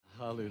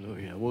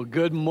Hallelujah. Well,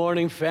 good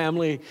morning,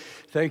 family.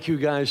 Thank you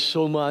guys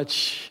so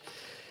much.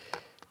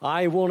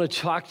 I want to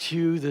talk to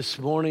you this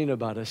morning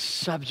about a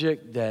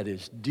subject that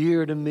is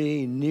dear to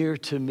me, near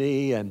to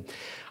me, and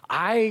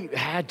I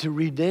had to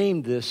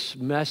rename this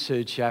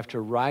message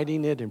after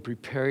writing it and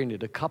preparing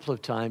it a couple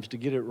of times to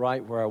get it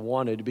right where I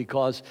wanted,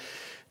 because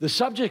the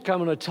subject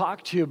I'm going to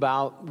talk to you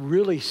about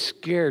really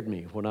scared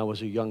me when I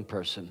was a young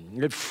person.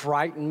 It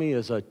frightened me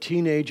as a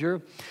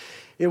teenager.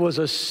 It was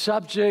a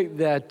subject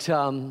that,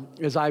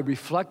 as I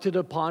reflected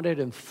upon it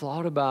and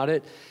thought about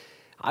it,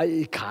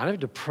 it kind of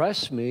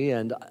depressed me,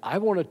 and I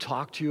want to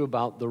talk to you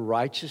about the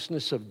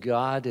righteousness of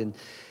God and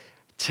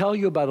tell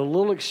you about a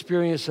little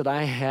experience that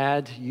I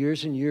had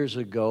years and years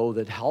ago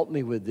that helped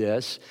me with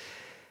this.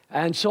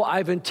 And so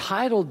I've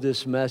entitled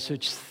this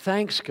message,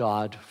 Thanks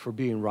God for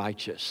Being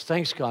Righteous.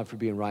 Thanks God for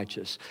Being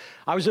Righteous.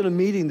 I was in a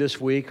meeting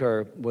this week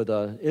with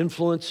an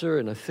influencer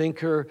and a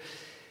thinker,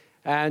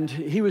 and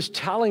he was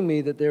telling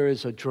me that there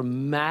is a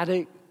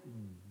dramatic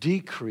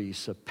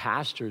decrease of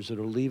pastors that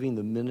are leaving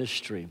the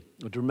ministry,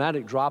 a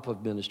dramatic drop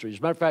of ministry. As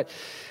a matter of fact,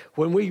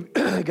 when we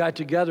got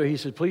together, he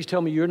said, please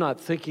tell me you're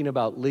not thinking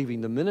about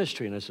leaving the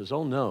ministry. And I says,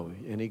 oh, no.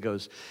 And he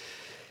goes,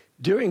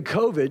 during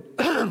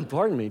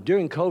COVID,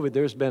 during COVID,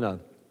 there's been a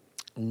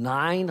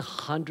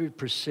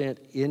 900%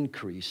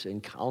 increase in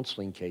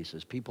counseling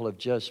cases. People have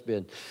just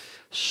been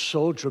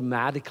so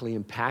dramatically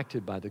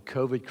impacted by the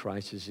COVID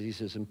crisis. He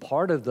says, and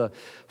part of the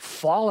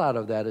fallout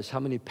of that is how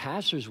many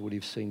pastors would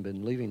have seen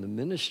been leaving the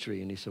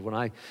ministry. And he said, when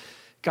I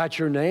got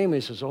your name,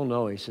 he says, oh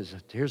no. He says,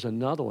 here's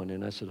another one.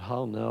 And I said,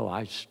 oh no.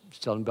 I was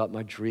telling him about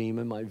my dream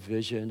and my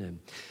vision, and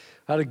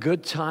I had a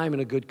good time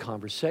and a good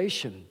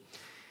conversation.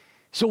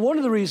 So one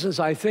of the reasons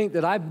I think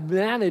that I've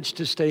managed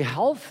to stay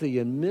healthy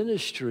in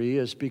ministry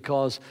is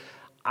because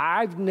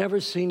I've never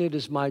seen it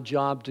as my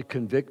job to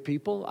convict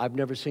people. I've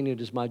never seen it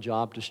as my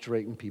job to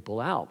straighten people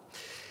out.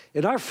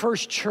 In our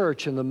first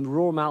church in the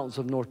rural mountains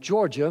of North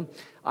Georgia,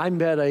 I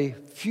met a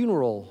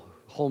funeral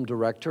home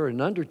director,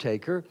 an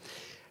undertaker,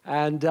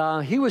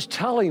 and he was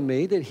telling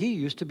me that he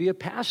used to be a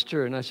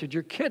pastor. And I said,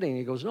 you're kidding.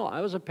 He goes, no,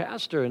 I was a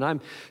pastor. And I'm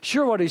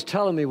sure what he's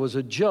telling me was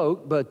a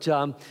joke, but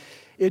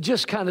it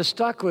just kind of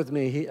stuck with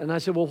me. And I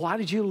said, well, why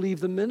did you leave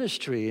the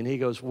ministry? And he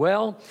goes,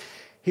 well,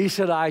 he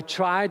said, I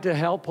tried to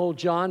help old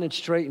John and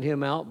straighten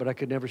him out, but I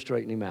could never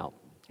straighten him out.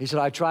 He said,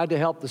 I tried to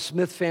help the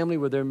Smith family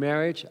with their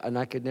marriage, and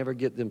I could never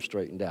get them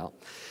straightened out.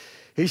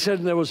 He said,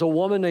 and there was a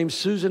woman named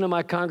Susan in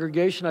my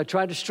congregation. I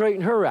tried to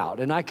straighten her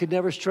out, and I could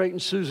never straighten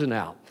Susan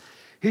out.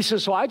 He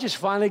says, so I just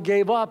finally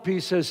gave up.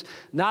 He says,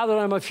 now that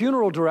I'm a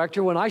funeral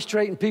director, when I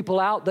straighten people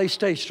out, they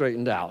stay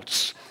straightened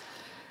out.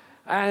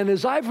 And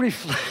as I've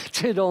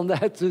reflected on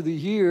that through the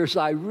years,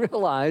 I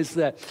realized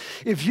that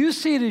if you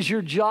see it as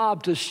your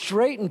job to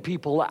straighten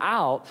people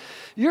out,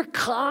 you're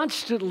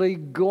constantly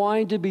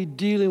going to be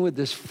dealing with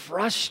this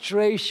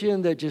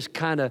frustration that just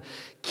kind of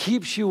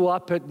keeps you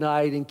up at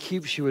night and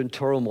keeps you in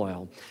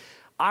turmoil.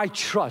 I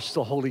trust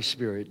the Holy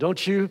Spirit,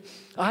 don't you?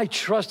 I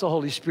trust the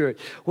Holy Spirit.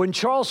 When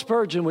Charles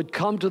Spurgeon would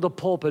come to the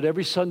pulpit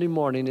every Sunday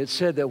morning, it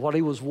said that while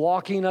he was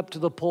walking up to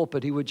the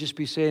pulpit, he would just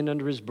be saying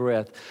under his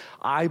breath,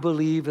 I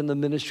believe in the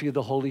ministry of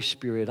the Holy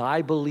Spirit.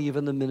 I believe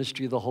in the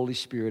ministry of the Holy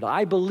Spirit.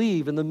 I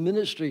believe in the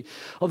ministry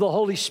of the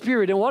Holy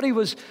Spirit. And what he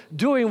was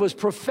doing was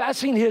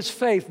professing his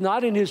faith,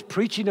 not in his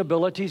preaching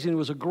abilities, and he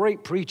was a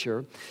great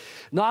preacher,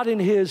 not in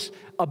his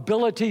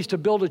abilities to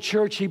build a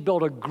church. He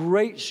built a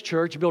great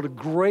church, he built a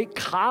great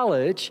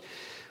college,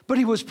 but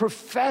he was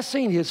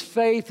professing his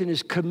faith and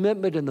his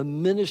commitment in the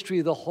ministry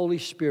of the Holy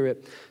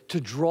Spirit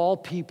to draw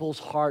people's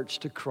hearts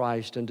to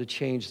Christ and to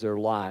change their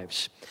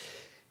lives.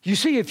 You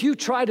see, if you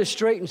try to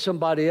straighten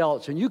somebody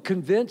else and you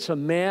convince a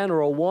man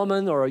or a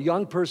woman or a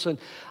young person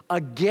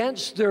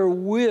against their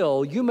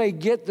will, you may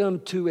get them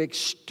to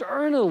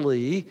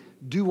externally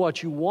do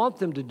what you want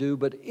them to do,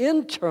 but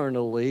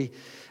internally,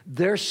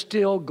 they're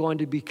still going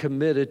to be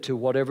committed to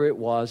whatever it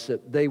was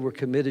that they were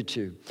committed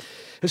to.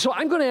 And so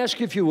I'm going to ask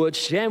you, if you would,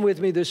 stand with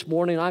me this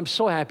morning. I'm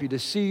so happy to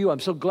see you. I'm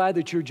so glad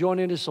that you're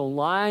joining us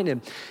online.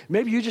 And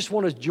maybe you just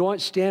want to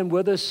stand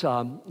with us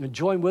and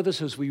join with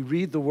us as we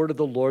read the word of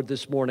the Lord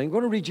this morning. I'm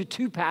going to read you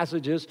two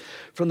passages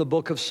from the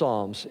book of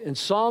Psalms. In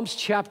Psalms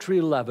chapter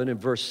 11 and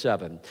verse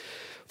 7,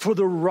 for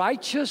the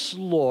righteous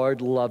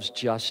Lord loves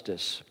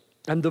justice,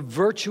 and the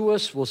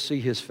virtuous will see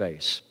his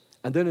face.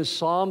 And then in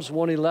Psalms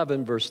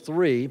 111, verse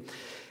 3,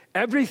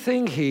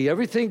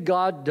 everything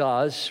God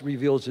does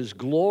reveals his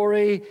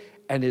glory,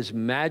 and his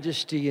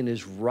majesty and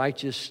his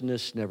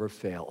righteousness never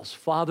fails.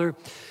 Father,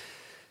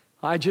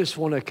 I just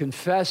want to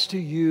confess to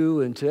you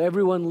and to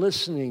everyone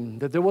listening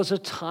that there was a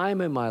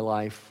time in my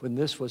life when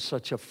this was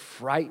such a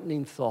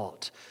frightening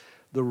thought,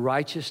 the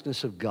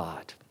righteousness of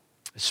God.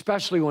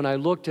 Especially when I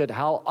looked at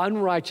how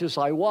unrighteous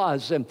I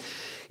was, and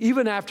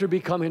even after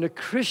becoming a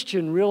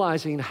Christian,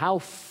 realizing how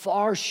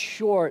far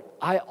short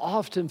I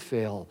often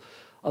fail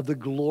of the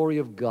glory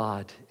of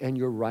God and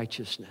your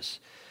righteousness.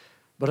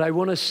 But I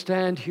want to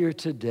stand here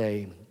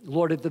today,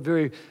 Lord, at the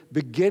very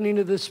beginning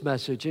of this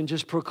message and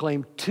just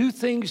proclaim two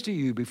things to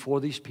you before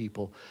these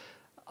people.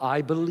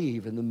 I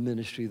believe in the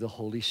ministry of the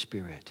Holy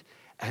Spirit.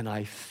 And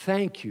I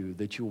thank you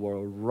that you are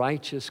a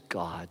righteous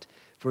God.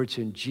 For it's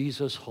in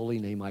Jesus' holy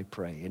name I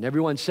pray. And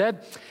everyone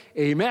said,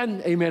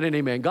 amen, amen, and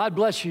amen. God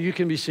bless you. You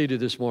can be seated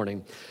this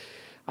morning.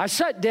 I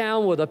sat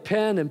down with a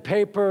pen and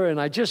paper, and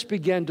I just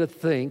began to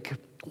think,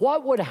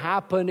 what would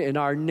happen in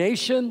our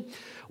nation?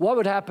 What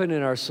would happen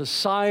in our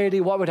society?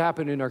 What would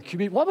happen in our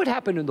community? What would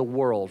happen in the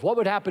world? What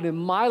would happen in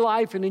my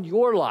life and in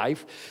your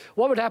life?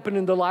 What would happen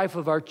in the life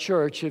of our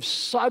church if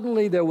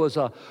suddenly there was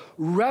a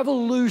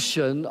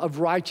revolution of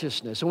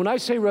righteousness? And when I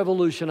say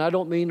revolution, I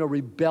don't mean a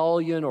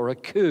rebellion or a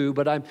coup,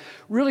 but I'm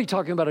really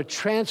talking about a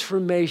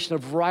transformation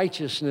of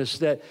righteousness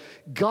that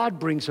God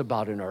brings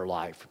about in our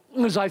life.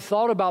 As I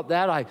thought about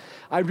that,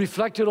 I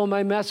reflected on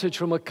my message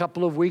from a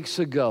couple of weeks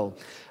ago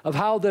of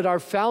how that our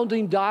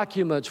founding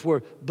documents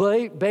were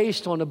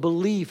based on a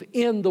belief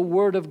in the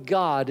Word of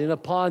God and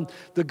upon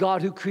the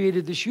God who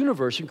created this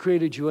universe and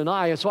created you and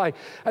I. And so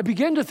I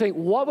began to think,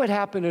 what would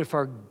happen if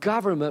our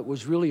government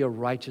was really a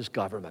righteous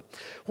government?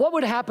 What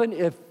would happen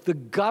if the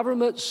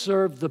government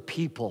served the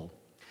people?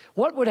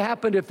 What would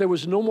happen if there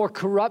was no more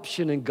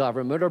corruption in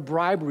government or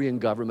bribery in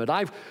government?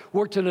 I've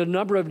worked in a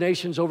number of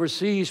nations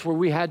overseas where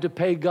we had to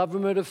pay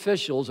government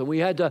officials and we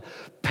had to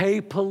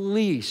pay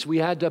police. We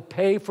had to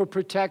pay for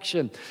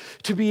protection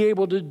to be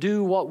able to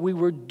do what we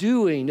were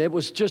doing. It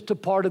was just a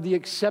part of the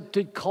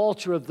accepted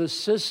culture of the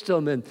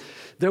system, and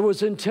there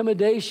was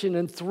intimidation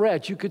and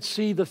threat. You could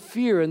see the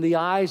fear in the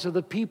eyes of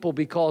the people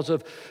because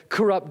of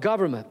corrupt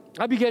government.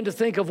 I began to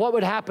think of what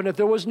would happen if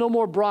there was no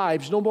more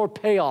bribes, no more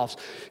payoffs,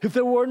 if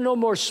there were no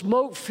more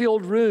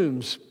smoke-filled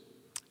rooms.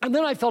 And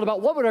then I thought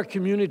about what would our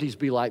communities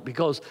be like,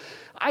 because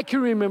I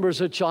can remember as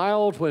a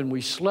child when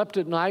we slept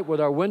at night with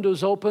our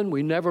windows open,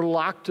 we never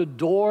locked a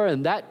door,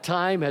 and that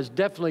time has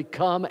definitely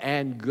come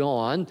and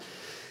gone.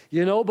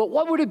 You know, but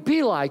what would it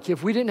be like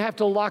if we didn't have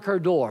to lock our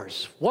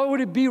doors? What would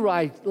it be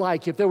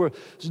like if there was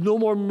no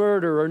more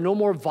murder or no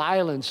more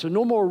violence or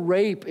no more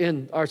rape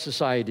in our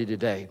society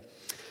today?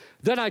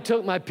 Then I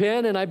took my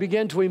pen and I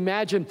began to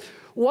imagine,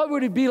 what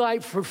would it be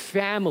like for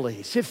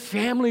families if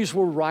families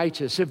were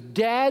righteous, if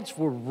dads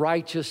were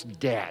righteous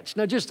dads?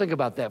 Now just think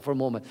about that for a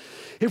moment.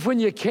 If when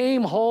you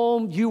came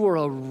home, you were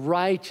a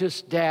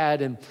righteous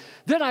dad. And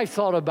then I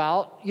thought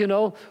about,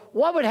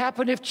 what would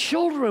happen if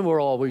children were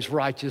always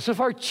righteous, if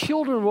our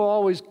children were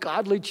always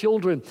godly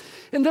children?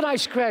 And then I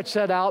scratched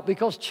that out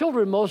because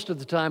children most of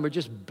the time are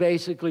just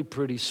basically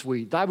pretty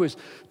sweet. I was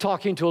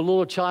talking to a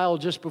little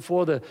child just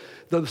before the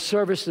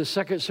service, the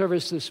second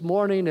service this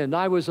morning, and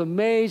I was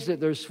amazed at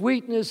their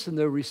sweetness and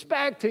their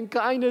respect and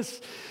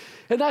kindness.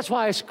 And that's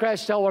why I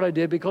scratched out what I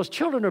did, because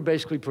children are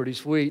basically pretty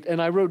sweet. And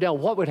I wrote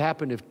down what would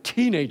happen if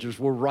teenagers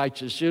were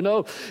righteous,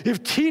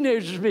 if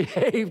teenagers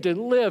behaved and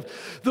lived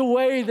the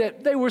way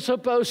that they were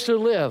supposed to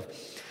live.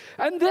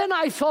 And then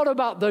I thought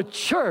about the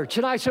church,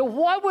 and I said,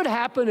 what would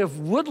happen if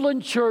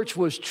Woodland Church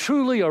was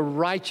truly a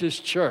righteous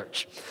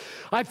church?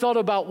 I thought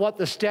about what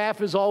the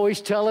staff is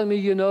always telling me,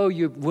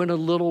 you went a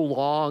little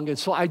long. And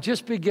so I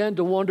just began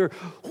to wonder,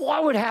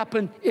 what would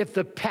happen if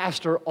the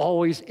pastor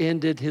always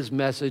ended his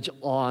message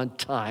on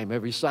time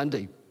every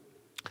Sunday?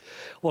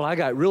 Well, I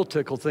got real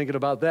tickled thinking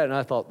about that, and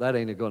I thought, that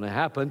ain't going to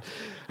happen.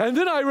 And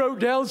then I wrote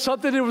down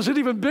something that was an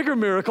even bigger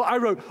miracle. I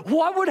wrote,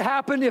 what would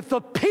happen if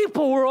the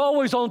people were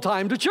always on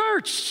time to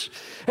church?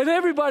 And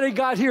everybody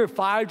got here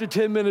 5 to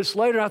 10 minutes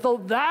later. I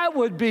thought that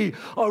would be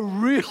a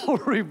real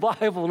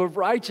revival of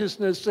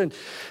righteousness. And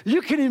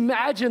you can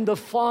imagine the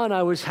fun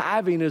I was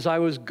having as I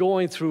was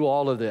going through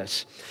all of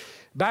this.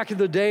 Back in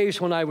the days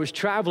when I was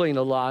traveling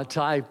a lot,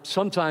 I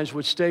sometimes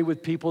would stay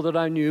with people that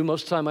I knew.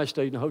 Most of the time I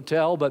stayed in a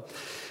hotel, but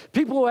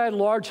people who had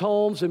large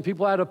homes and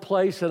people who had a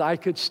place that I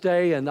could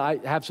stay, and I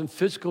have some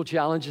physical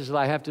challenges that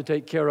I have to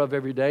take care of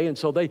every day. And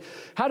so they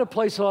had a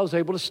place that I was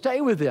able to stay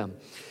with them.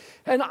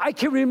 And I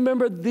can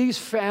remember these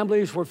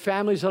families were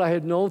families that I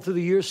had known through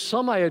the years.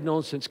 Some I had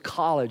known since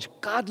college,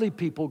 godly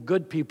people,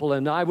 good people.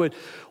 And I would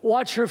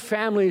watch her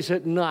families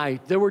at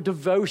night. There were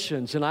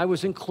devotions, and I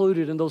was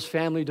included in those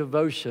family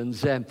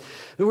devotions. And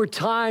there were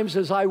times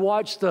as I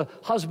watched the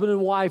husband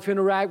and wife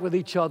interact with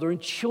each other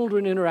and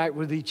children interact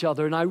with each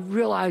other. And I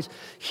realized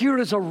here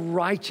is a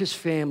righteous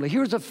family.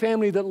 Here's a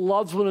family that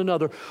loves one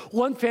another.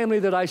 One family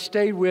that I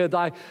stayed with,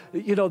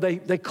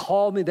 they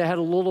called me. They had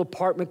a little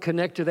apartment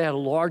connected. They had a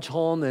large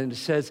home, and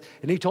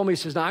he told me,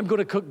 now I'm going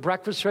to cook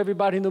breakfast for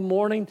everybody in the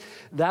morning.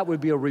 That would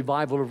be a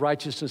revival of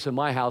righteousness in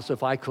my house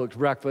if I cooked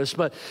breakfast.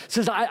 But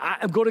says,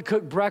 I'm going to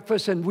cook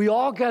breakfast. And we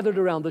all gathered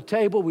around the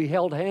table. We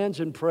held hands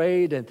and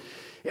prayed. And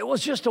it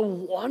was just a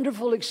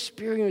wonderful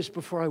experience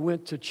before I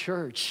went to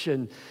church.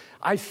 And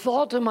I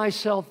thought to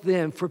myself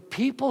then, for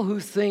people who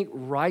think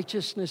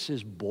righteousness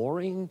is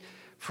boring,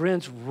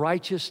 friends,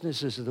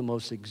 righteousness is the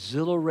most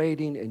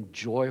exhilarating and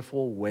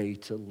joyful way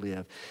to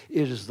live.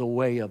 It is the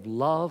way of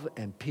love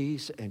and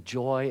peace and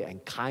joy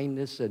and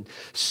kindness and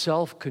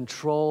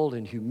self-control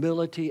and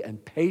humility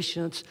and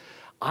patience.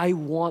 I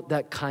want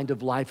that kind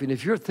of life. And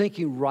if you're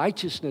thinking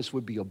righteousness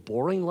would be a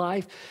boring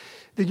life,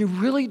 then you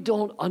really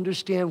don't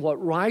understand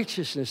what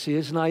righteousness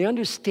is. And I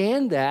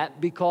understand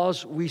that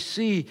because we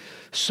see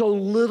so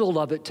little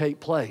of it take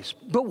place.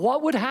 But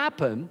what would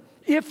happen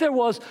if there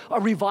was a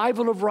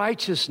revival of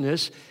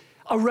righteousness,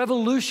 a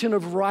revolution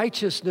of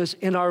righteousness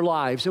in our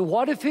lives? And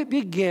what if it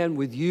began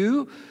with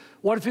you?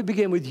 What if it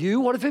began with you?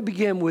 What if it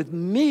began with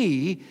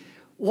me?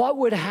 What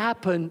would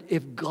happen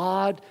if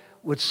God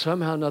would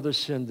somehow or another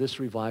send this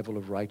revival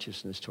of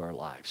righteousness to our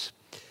lives?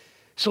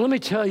 So let me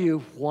tell you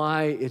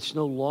why it's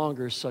no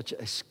longer such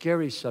a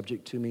scary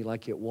subject to me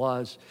like it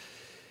was.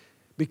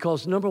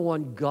 Because number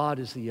one, God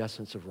is the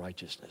essence of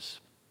righteousness.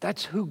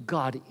 That's who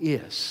God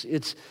is.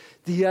 It's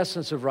the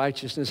essence of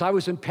righteousness. I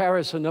was in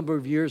Paris a number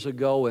of years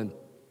ago, and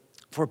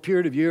for a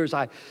period of years,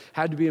 I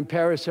had to be in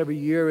Paris every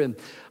year, and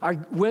I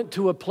went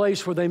to a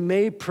place where they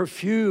made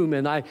perfume,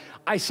 and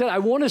I said, I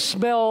want to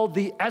smell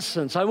the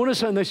essence. I want to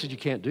smell, and they said, you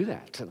can't do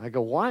that. And I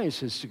go, why? He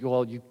says,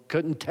 well, you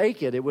couldn't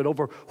take it. It would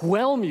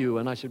overwhelm you.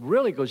 And I said,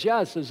 really? He goes, yeah.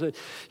 He says,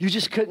 you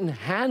just couldn't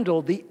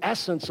handle the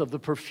essence of the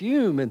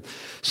perfume. And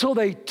so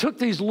they took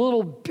these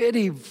little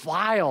bitty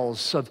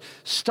vials of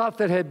stuff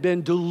that had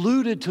been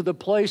diluted to the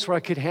place where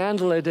I could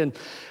handle it. And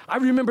I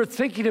remember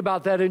thinking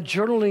about that and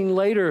journaling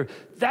later.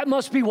 That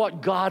must be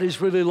what God is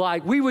really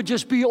like. We would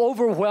just be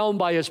overwhelmed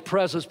by his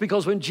presence,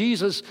 because when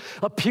Jesus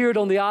appeared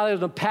on the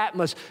island of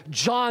Patmos,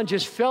 John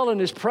just fell in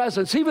his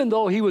presence. Even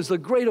though he was the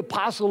great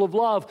apostle of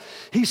love,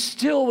 he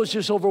still was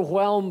just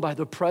overwhelmed by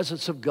the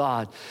presence of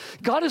God.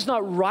 God is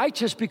not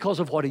righteous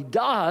because of what he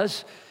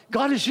does.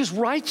 God is just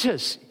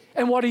righteous.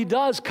 And what he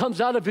does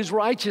comes out of his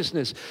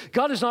righteousness.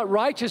 God is not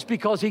righteous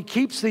because he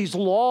keeps these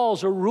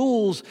laws or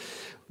rules.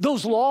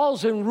 Those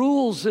laws and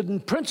rules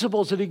and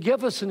principles that he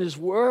gives us in his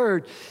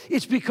word,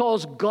 it's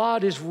because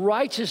God is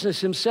righteousness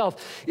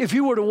himself. If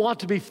you were to want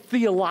to be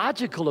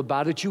theological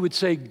about it, you would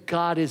say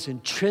God is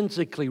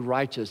intrinsically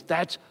righteous.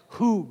 That's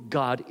who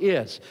God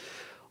is.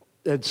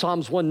 In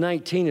Psalms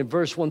 119 and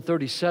verse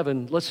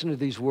 137, listen to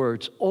these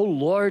words. Oh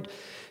Lord,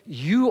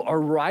 you are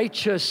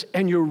righteous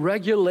and your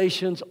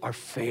regulations are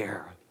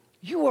fair.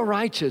 You are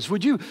righteous.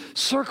 Would you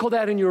circle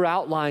that in your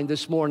outline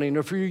this morning?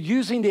 Or if you're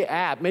using the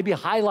app, maybe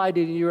highlight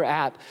it in your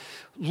app.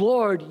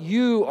 Lord,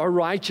 you are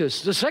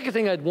righteous. The second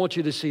thing I'd want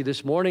you to see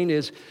this morning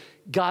is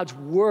God's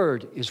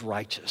word is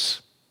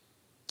righteous.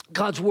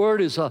 God's word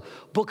is a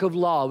book of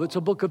love. It's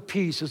a book of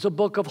peace. It's a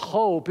book of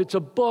hope. It's a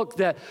book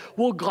that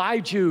will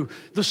guide you.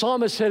 The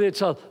psalmist said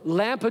it's a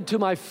lamp unto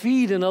my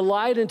feet and a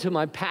light unto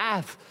my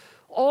path.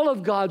 All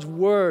of God's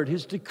word,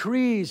 his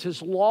decrees,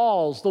 his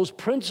laws, those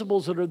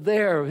principles that are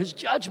there, his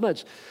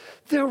judgments,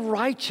 they're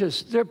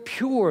righteous, they're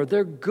pure,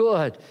 they're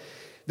good.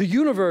 The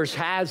universe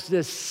has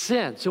this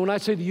sense. And when I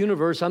say the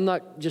universe, I'm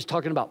not just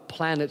talking about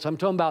planets. I'm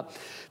talking about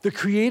the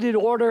created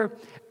order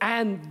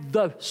and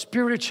the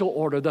spiritual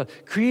order. The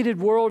created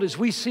world as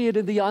we see it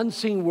in the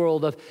unseen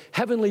world of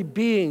heavenly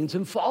beings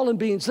and fallen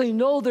beings. They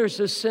know there's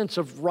this sense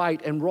of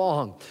right and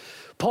wrong.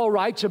 Paul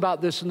writes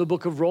about this in the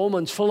book of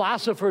Romans.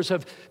 Philosophers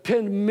have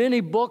penned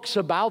many books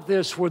about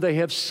this where they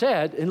have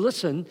said, and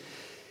listen,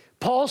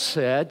 Paul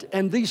said,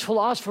 and these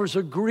philosophers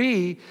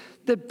agree,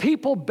 that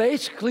people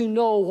basically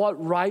know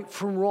what right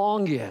from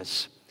wrong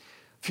is.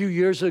 A few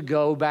years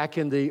ago, back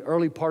in the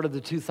early part of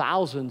the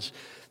 2000s,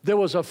 there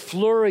was a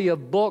flurry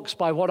of books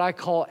by what I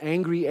call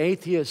angry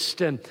atheists.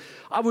 And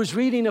I was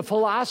reading a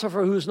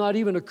philosopher who's not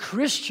even a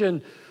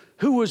Christian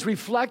who was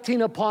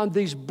reflecting upon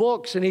these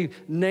books, and he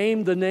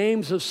named the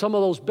names of some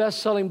of those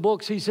best-selling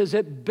books. He says,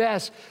 at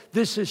best,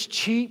 this is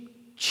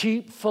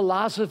cheap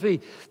philosophy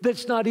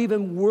that's not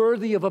even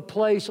worthy of a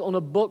place on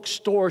a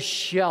bookstore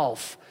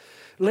shelf.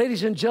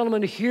 Ladies and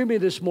gentlemen, hear me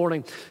this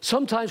morning.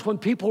 Sometimes when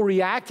people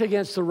react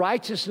against the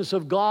righteousness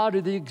of God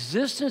or the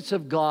existence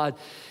of God,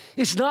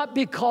 it's not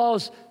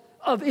because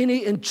of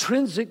any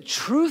intrinsic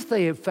truth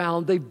they have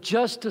found. They've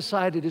just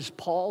decided, as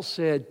Paul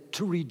said,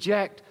 to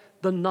reject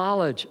the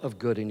knowledge of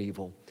good and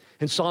evil.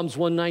 In Psalms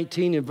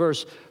 119 and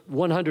verse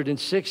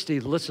 160,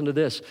 listen to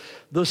this.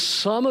 The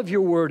sum of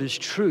your word is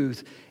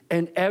truth,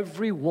 and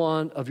every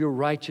one of your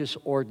righteous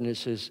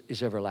ordinances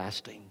is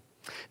everlasting.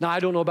 Now, I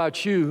don't know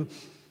about you.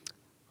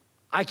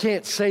 I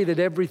can't say that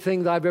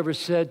everything that I've ever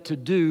said to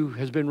do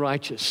has been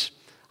righteous.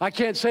 I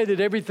can't say that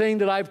everything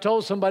that I've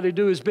told somebody to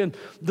do has been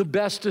the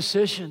best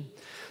decision.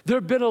 There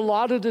have been a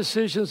lot of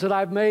decisions that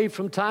I've made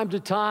from time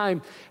to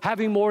time.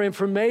 Having more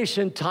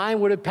information, time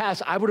would have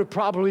passed. I would have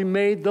probably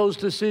made those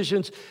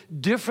decisions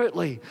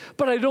differently.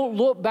 But I don't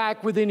look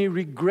back with any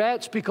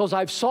regrets because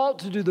I've sought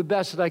to do the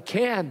best that I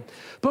can.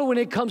 But when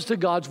it comes to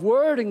God's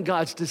word and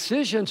God's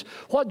decisions,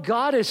 what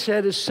God has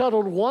said is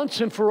settled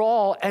once and for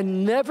all,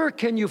 and never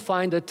can you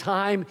find a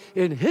time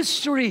in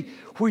history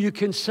where you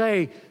can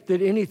say that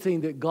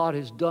anything that God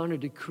has done or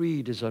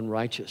decreed is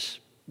unrighteous.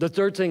 The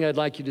third thing I'd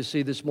like you to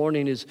see this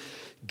morning is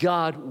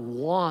God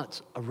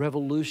wants a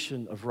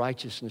revolution of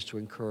righteousness to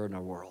occur in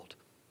our world.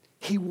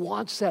 He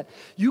wants that.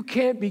 You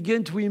can't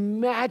begin to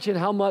imagine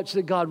how much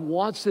that God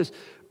wants this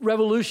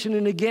revolution.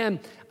 And again,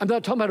 I'm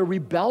not talking about a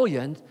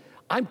rebellion.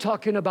 I'm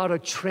talking about a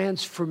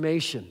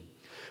transformation.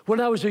 When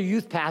I was a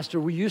youth pastor,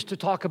 we used to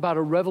talk about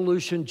a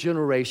revolution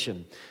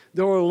generation.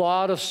 There were a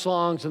lot of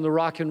songs in the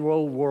rock and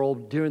roll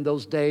world during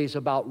those days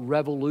about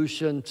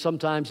revolution.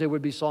 Sometimes there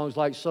would be songs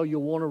like, "So You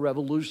Want a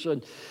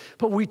Revolution?"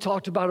 But we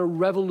talked about a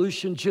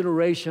revolution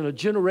generation, a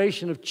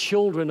generation of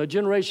children, a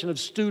generation of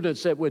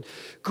students that would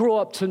grow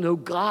up to know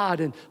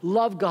God and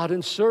love God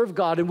and serve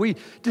God. And we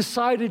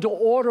decided to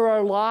order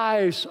our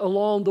lives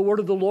along the word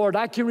of the Lord.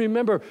 I can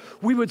remember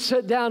we would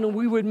sit down and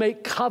we would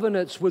make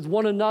covenants with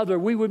one another.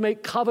 We would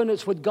make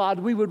covenants with God.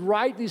 We would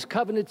write these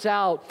covenants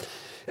out.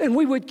 And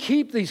we would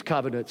keep these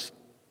covenants.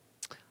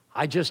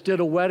 I just did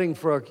a wedding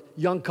for a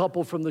young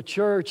couple from the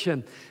church,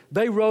 and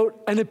they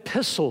wrote an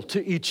epistle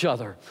to each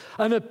other,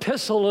 an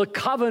epistle, a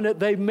covenant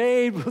they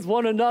made with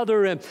one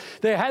another. And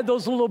they had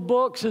those little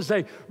books as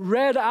they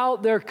read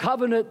out their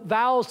covenant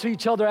vows to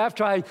each other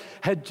after I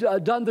had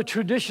done the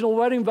traditional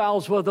wedding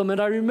vows with them. And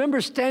I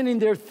remember standing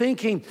there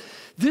thinking,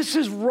 this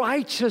is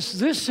righteous,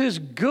 this is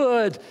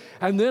good.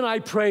 And then I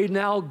prayed,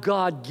 now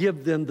God,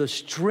 give them the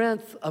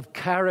strength of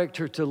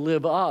character to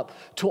live up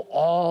to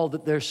all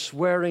that they're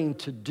swearing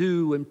to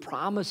do and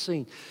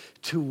promising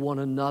to one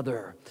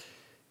another.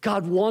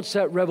 God wants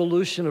that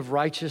revolution of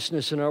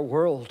righteousness in our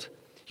world.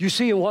 You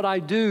see, in what I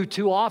do,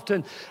 too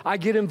often I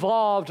get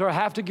involved or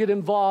have to get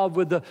involved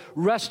with the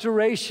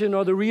restoration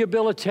or the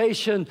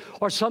rehabilitation,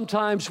 or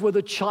sometimes with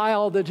a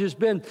child that has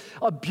been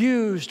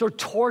abused or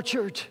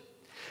tortured.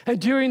 And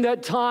during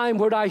that time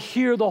when I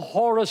hear the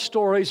horror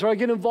stories or I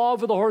get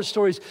involved with the horror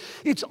stories,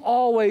 it's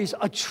always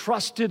a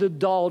trusted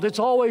adult. It's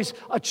always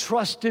a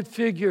trusted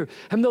figure.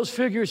 And those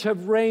figures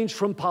have ranged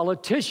from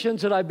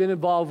politicians that I've been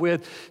involved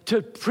with,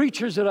 to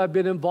preachers that I've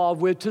been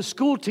involved with, to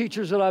school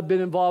teachers that I've been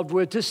involved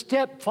with, to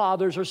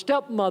stepfathers or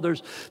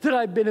stepmothers that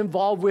I've been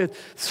involved with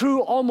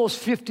through almost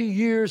 50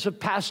 years of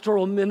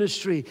pastoral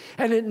ministry.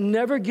 And it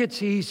never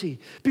gets easy,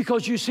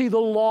 because you see the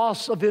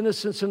loss of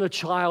innocence in a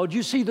child.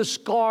 You see the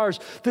scars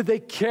that they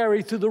carry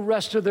through the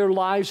rest of their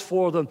lives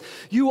for them.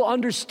 You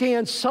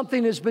understand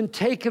something has been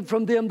taken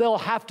from them they'll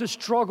have to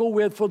struggle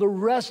with for the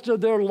rest of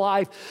their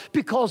life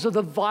because of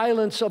the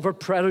violence of a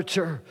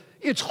predator.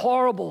 It's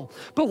horrible.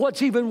 But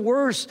what's even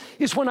worse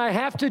is when I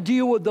have to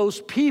deal with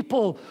those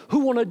people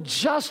who want to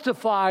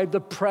justify the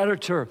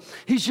predator.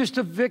 He's just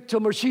a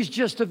victim, or she's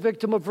just a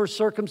victim of her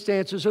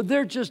circumstances, or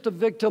they're just a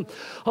victim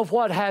of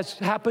what has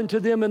happened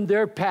to them in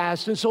their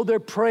past, and so they're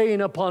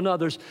preying upon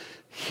others.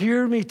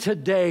 Hear me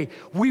today.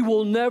 We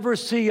will never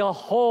see a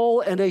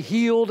whole and a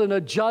healed and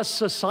a just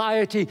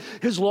society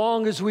as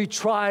long as we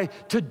try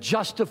to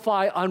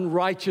justify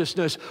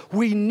unrighteousness.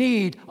 We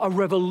need a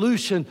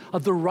revolution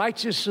of the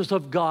righteousness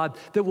of God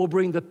that will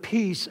bring the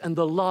peace and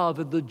the love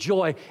and the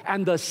joy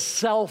and the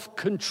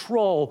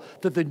self-control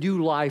that the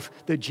new life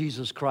that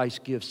Jesus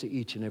Christ gives to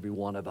each and every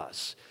one of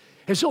us.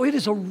 And so it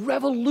is a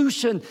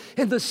revolution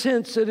in the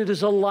sense that it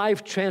is a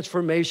life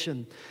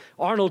transformation.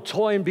 Arnold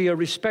Toynbee, a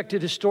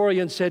respected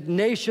historian, said,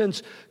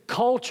 nations,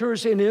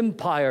 cultures, and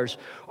empires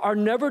are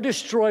never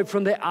destroyed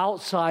from the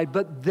outside,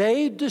 but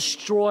they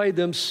destroy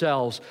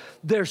themselves.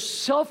 Their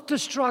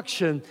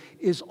self-destruction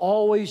is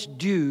always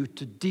due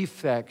to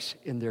defects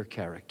in their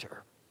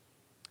character.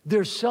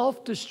 Their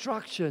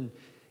self-destruction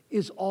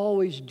is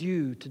always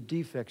due to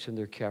defects in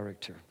their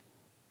character.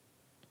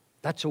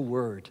 That's a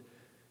word.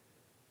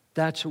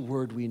 That's a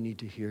word we need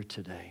to hear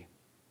today.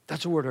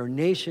 That's a word our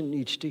nation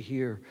needs to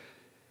hear.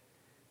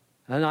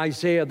 And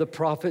Isaiah the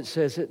prophet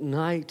says, at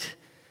night,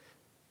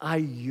 I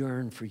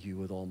yearn for you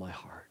with all my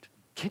heart.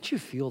 Can't you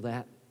feel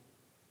that?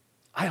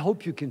 I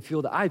hope you can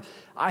feel that.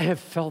 I have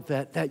felt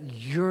that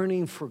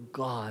yearning for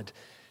God,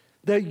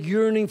 that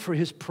yearning for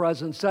His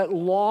presence, that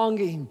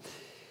longing.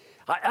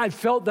 I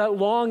felt that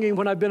longing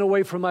when I've been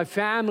away from my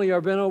family, or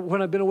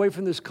when I've been away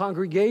from this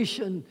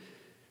congregation,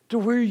 to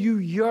where you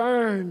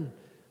yearn.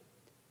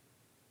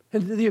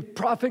 And the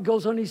prophet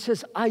goes on, he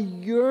says, I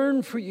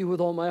yearn for you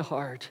with all my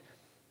heart.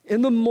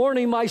 In the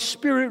morning, my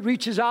spirit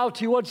reaches out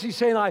to you. What's he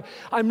saying?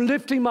 I'm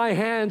lifting my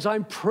hands.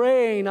 I'm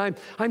praying.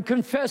 I'm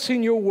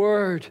confessing your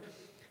word.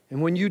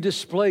 And when you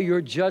display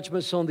your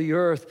judgments on the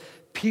earth,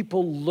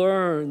 people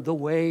learn the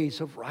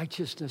ways of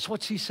righteousness.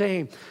 What's he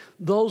saying?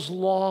 Those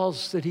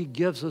laws that he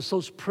gives us,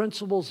 those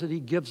principles that he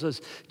gives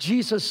us,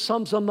 Jesus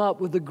sums them up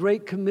with the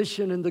Great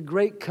Commission and the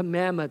Great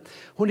Commandment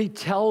when he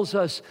tells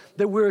us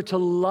that we're to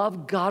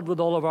love God with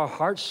all of our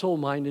heart, soul,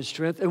 mind, and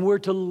strength, and we're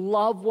to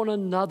love one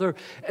another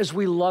as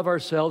we love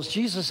ourselves.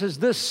 Jesus says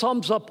this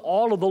sums up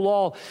all of the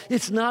law.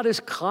 It's not as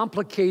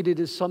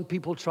complicated as some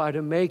people try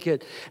to make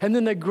it. And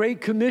then the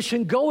Great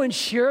Commission, go and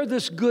share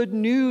this good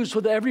news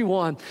with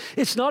everyone.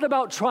 It's not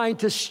about trying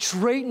to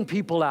straighten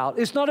people out.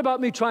 It's not about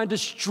me trying to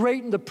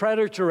straighten the predator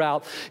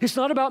out. It's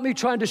not about me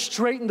trying to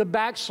straighten the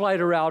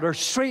backslider out or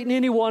straighten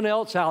anyone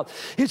else out.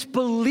 It's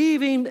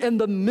believing in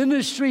the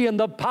ministry and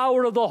the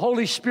power of the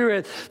Holy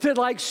Spirit that,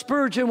 like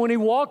Spurgeon, when he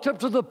walked up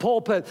to the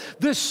pulpit,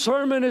 this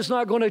sermon is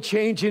not going to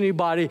change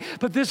anybody,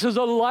 but this is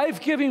a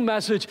life-giving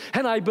message,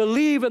 and I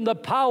believe in the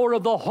power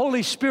of the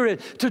Holy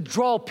Spirit to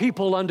draw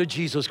people unto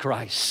Jesus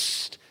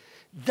Christ.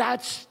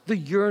 That's the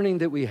yearning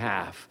that we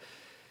have.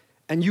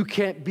 And you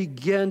can't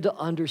begin to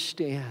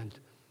understand.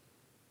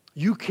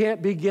 You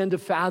can't begin to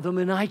fathom,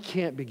 and I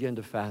can't begin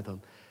to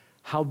fathom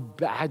how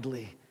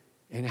badly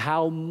and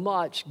how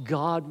much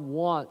God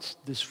wants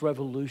this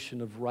revolution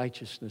of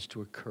righteousness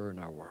to occur in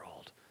our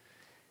world.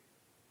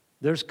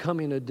 There's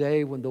coming a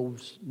day when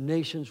those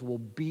nations will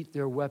beat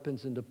their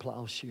weapons into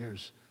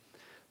plowshares.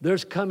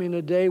 There's coming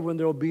a day when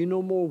there'll be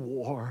no more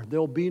war.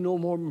 There'll be no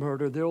more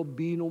murder. There'll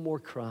be no more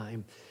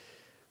crime.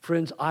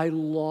 Friends, I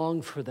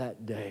long for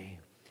that day.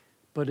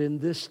 But in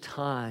this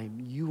time,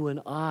 you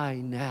and I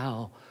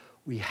now,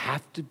 we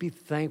have to be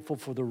thankful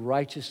for the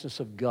righteousness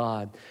of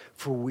God,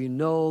 for we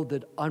know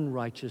that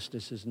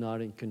unrighteousness is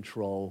not in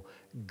control.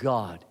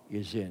 God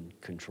is in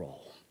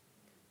control.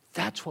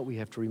 That's what we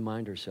have to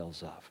remind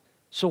ourselves of.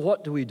 So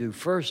what do we do?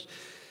 First,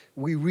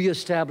 we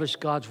reestablish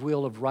God's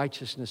will of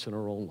righteousness in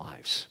our own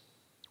lives.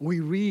 We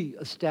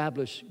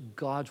reestablish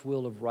God's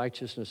will of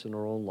righteousness in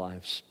our own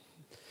lives.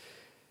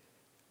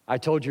 I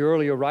told you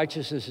earlier,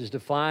 righteousness is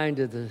defined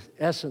as the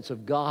essence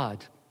of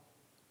God.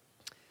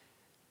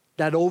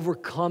 That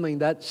overcoming,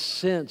 that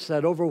sense,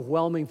 that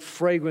overwhelming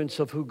fragrance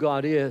of who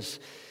God is.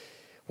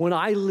 When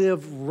I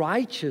live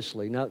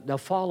righteously, now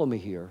follow me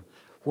here.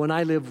 When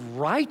I live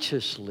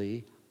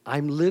righteously,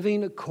 I'm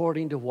living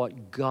according to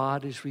what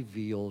God has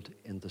revealed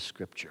in the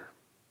Scripture.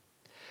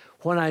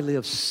 When I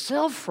live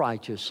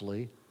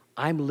self-righteously,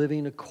 I'm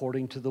living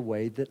according to the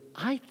way that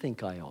I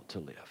think I ought to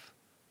live.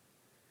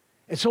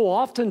 And so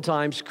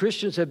oftentimes,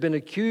 Christians have been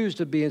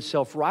accused of being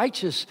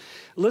self-righteous.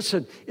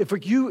 Listen,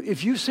 if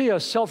you see a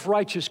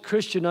self-righteous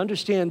Christian,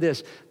 understand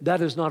this,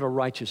 that is not a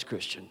righteous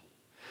Christian.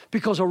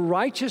 Because a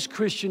righteous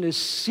Christian is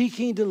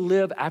seeking to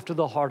live after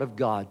the heart of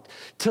God,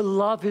 to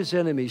love his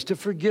enemies, to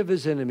forgive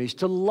his enemies,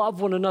 to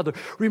love one another.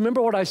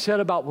 Remember what I said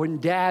about when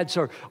dads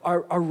are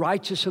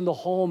righteous in the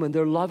home and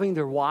they're loving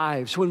their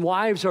wives, when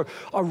wives are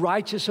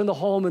righteous in the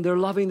home and they're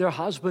loving their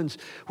husbands.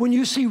 When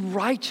you see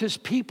righteous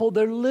people,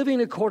 they're living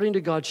according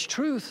to God's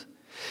truth.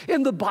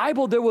 In the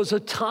Bible, there was a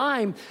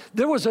time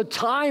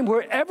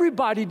where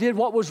everybody did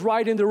what was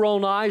right in their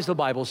own eyes, the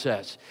Bible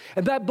says.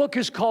 And that book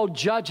is called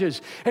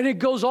Judges. And it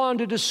goes on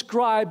to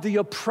describe the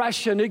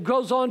oppression. It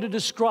goes on to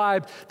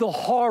describe the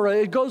horror.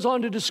 It goes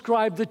on to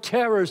describe the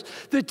terrors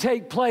that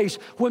take place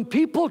when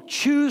people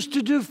choose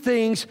to do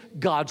things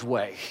God's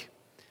way.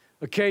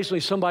 Occasionally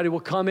somebody will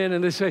come in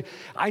and they say,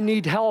 I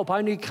need help,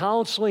 I need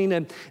counseling,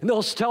 and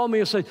they'll tell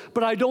me,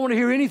 but I don't want to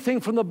hear anything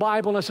from the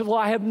Bible. And I said, well,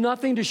 I have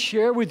nothing to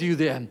share with you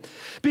then,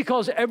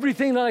 because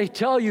everything that I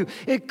tell you,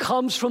 it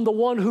comes from the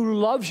one who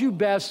loves you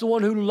best, the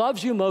one who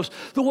loves you most,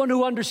 the one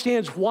who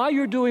understands why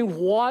you're doing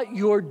what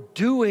you're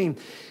doing.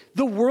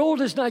 The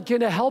world is not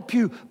going to help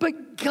you,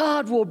 but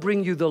God will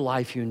bring you the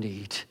life you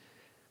need.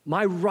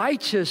 My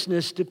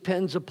righteousness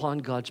depends upon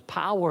God's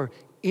power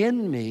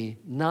in me,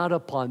 not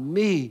upon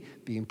me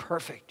being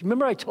perfect.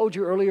 Remember I told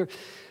you earlier,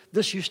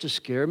 this used to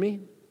scare me.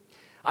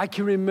 I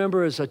can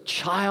remember as a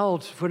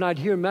child when I'd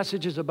hear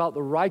messages about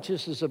the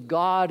righteousness of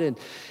God and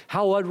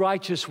how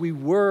unrighteous we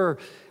were,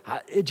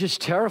 it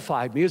just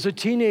terrified me. As a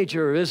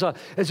teenager, as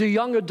a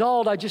young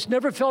adult, I just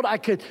never felt I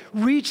could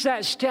reach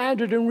that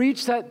standard and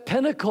reach that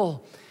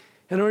pinnacle.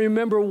 And I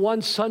remember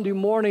one Sunday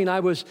morning,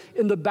 I was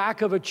in the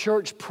back of a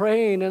church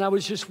praying, and I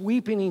was just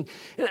weeping.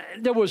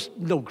 There was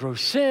no gross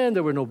sin.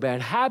 There were no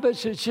bad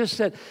habits. It's just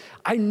that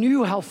I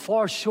knew how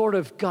far short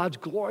of God's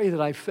glory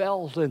that I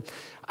felt. And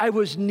I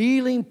was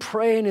kneeling,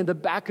 praying in the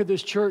back of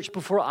this church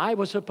before I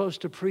was supposed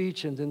to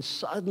preach. And then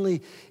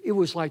suddenly, it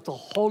was like the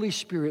Holy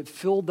Spirit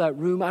filled that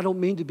room. I don't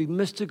mean to be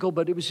mystical,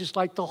 but it was just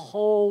like the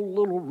whole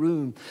little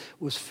room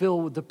was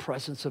filled with the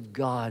presence of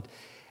God.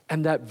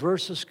 And that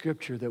verse of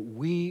Scripture that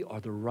we are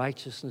the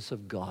righteousness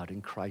of God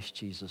in Christ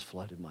Jesus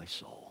flooded my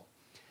soul.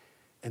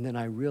 And then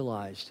I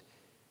realized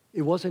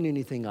it wasn't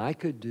anything I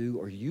could do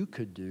or you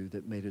could do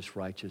that made us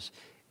righteous.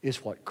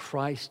 It's what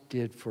Christ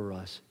did for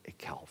us at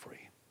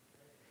Calvary.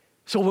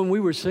 So when we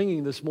were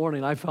singing this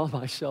morning, I found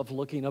myself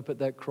looking up at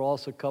that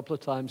cross a couple of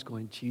times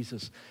going,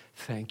 Jesus,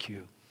 thank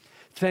you.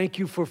 Thank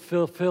you for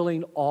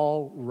fulfilling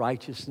all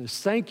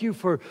righteousness. Thank you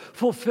for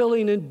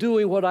fulfilling and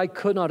doing what I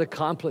could not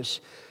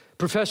accomplish.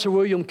 Professor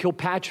William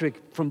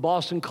Kilpatrick from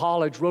Boston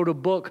College wrote a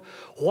book,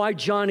 Why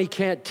Johnny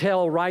Can't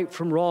Tell Right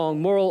from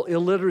Wrong, Moral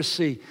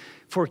Illiteracy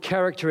for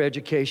Character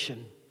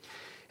Education.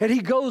 And he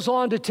goes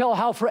on to tell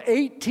how for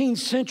 18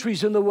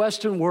 centuries in the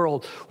Western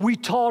world, we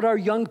taught our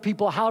young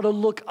people how to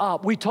look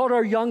up. We taught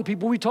our young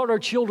people, we taught our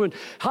children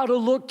how to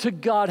look to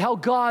God, how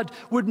God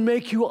would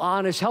make you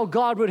honest, how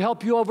God would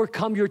help you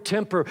overcome your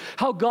temper,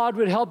 how God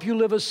would help you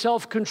live a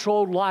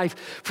self-controlled life.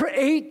 For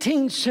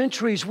 18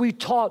 centuries, we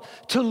taught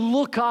to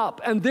look up.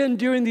 And then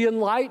during the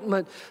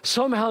Enlightenment,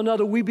 somehow or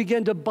another, we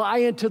began to buy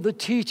into the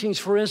teachings,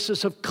 for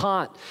instance, of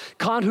Kant.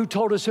 Kant who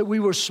told us that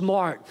we were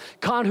smart.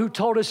 Kant who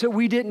told us that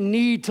we didn't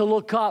need to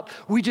look up. top.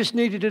 We just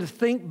needed to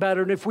think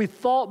better. And if we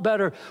thought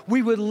better,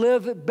 we would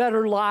live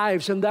better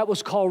lives. And that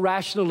was called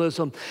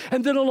rationalism.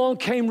 And then along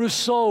came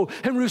Rousseau.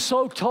 And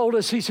Rousseau told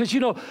us, he says,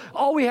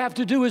 all we have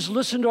to do is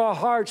listen to our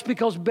hearts,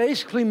 because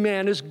basically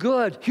man is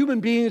good. Human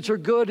beings are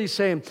good, he's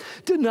saying.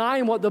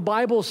 Denying what the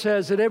Bible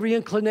says, that every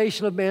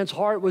inclination of man's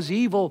heart was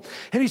evil.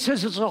 And he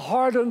says it's a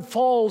heart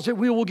unfolds that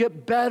we will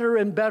get better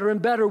and better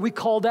and better. We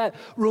call that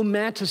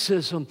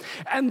romanticism.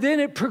 And then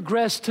it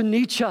progressed to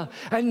Nietzsche.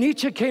 And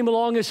Nietzsche came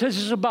along and says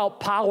it's about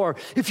power.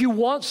 If you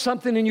want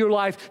something in your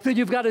life, then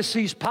you've got to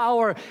seize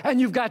power and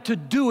you've got to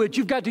do it.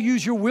 You've got to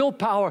use your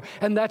willpower.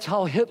 And that's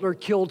how Hitler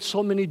killed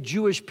so many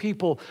Jewish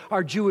people,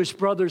 our Jewish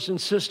brothers and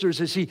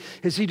sisters, as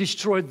he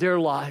destroyed their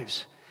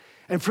lives.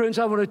 And friends,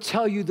 I want to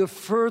tell you, the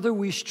further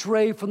we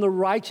stray from the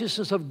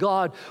righteousness of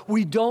God,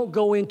 we don't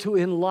go into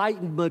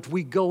enlightenment,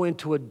 we go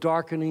into a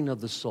darkening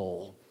of the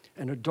soul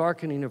and a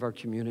darkening of our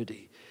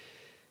community.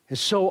 And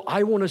so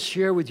I want to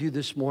share with you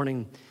this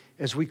morning,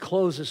 as we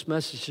close this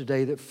message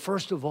today, that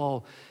first of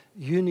all,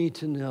 you need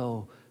to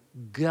know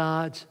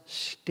God's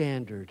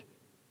standard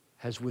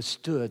has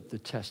withstood the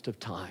test of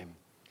time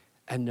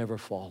and never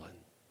fallen.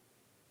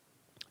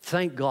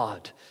 Thank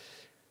God.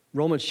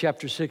 Romans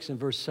chapter 6 and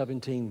verse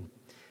 17.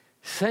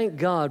 Thank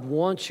God,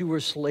 once you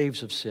were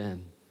slaves of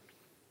sin,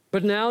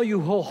 but now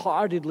you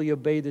wholeheartedly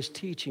obey this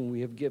teaching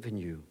we have given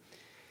you.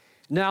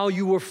 Now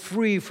you were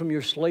free from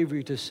your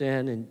slavery to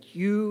sin, and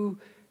you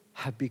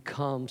have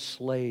become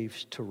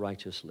slaves to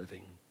righteous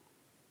living.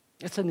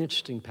 That's an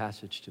interesting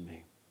passage to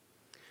me.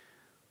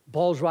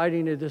 Paul's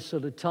writing this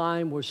at a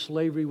time where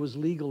slavery was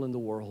legal in the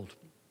world.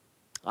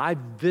 I've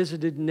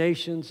visited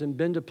nations and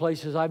been to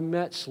places. I've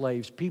met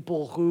slaves,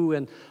 people who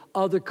in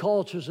other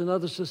cultures and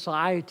other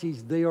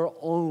societies, they are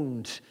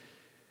owned.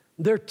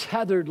 They're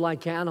tethered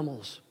like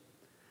animals.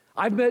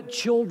 I've met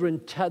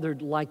children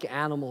tethered like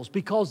animals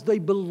because they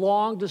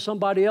belong to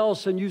somebody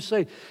else. And you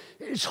say,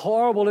 it's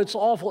horrible, it's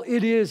awful.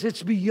 It is.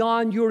 It's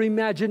beyond your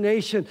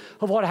imagination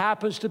of what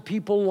happens to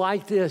people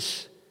like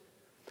this.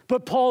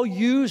 But Paul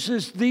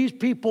uses these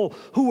people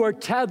who are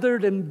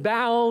tethered and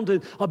bound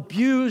and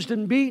abused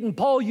and beaten.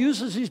 Paul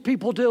uses these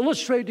people to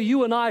illustrate to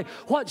you and I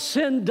what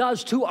sin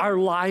does to our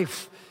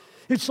life.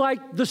 It's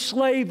like the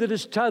slave that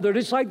is tethered.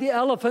 It's like the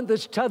elephant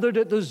that's tethered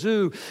at the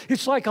zoo.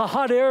 It's like a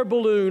hot air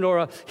balloon or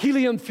a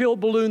helium-filled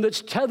balloon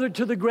that's tethered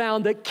to the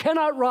ground that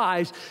cannot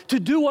rise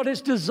to do what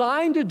it's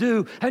designed to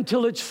do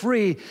until it's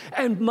free.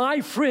 And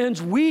my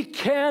friends, we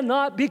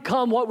cannot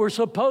become what we're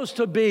supposed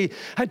to be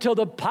until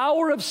the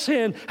power of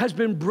sin has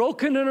been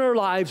broken in our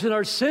lives and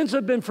our sins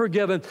have been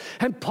forgiven.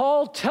 And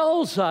Paul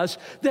tells us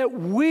that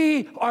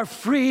we are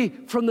free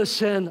from the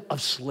sin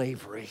of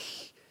slavery.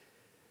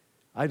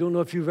 I don't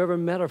know if you've ever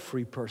met a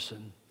free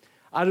person.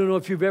 I don't know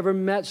if you've ever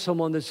met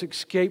someone that's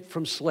escaped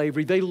from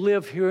slavery. They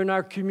live here in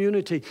our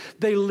community.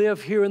 They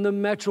live here in the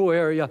metro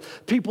area.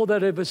 People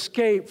that have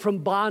escaped from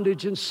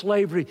bondage and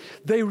slavery,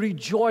 they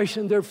rejoice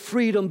in their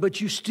freedom,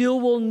 but you still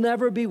will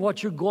never be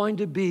what you're going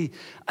to be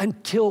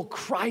until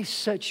Christ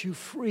sets you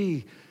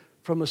free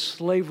from a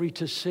slavery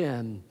to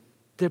sin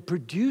that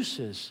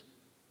produces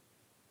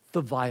the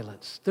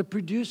violence, that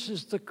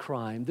produces the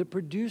crime, that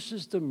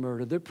produces the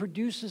murder, that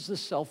produces the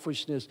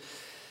selfishness,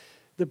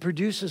 that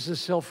produces the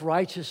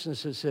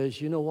self-righteousness that says,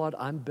 you know what,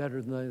 I'm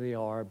better than they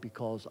are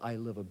because I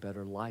live a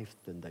better life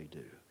than they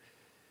do.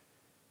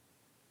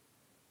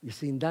 You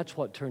see, and that's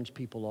what turns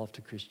people off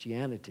to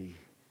Christianity,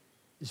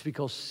 is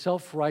because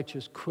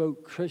self-righteous,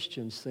 quote,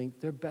 Christians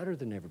think they're better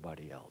than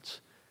everybody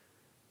else.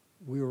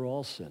 We are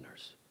all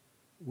sinners.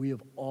 We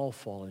have all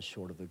fallen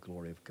short of the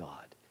glory of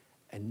God.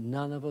 And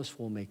none of us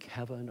will make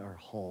heaven our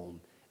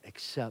home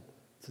except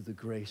through the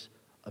grace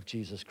of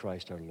Jesus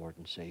Christ, our Lord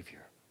and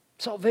Savior.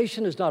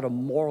 Salvation is not a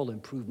moral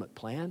improvement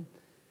plan.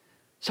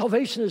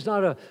 Salvation is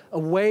not a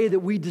way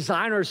that we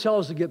design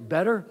ourselves to get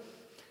better.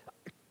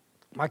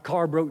 My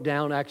car broke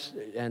down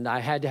and I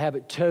had to have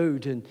it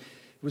towed, and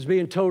it was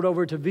being towed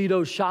over to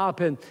Vito's shop,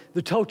 and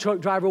the tow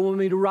truck driver wanted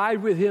me to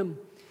ride with him.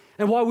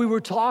 And while we were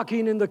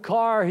talking in the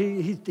car,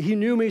 he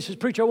knew me. He says,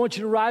 preacher, I want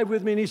you to ride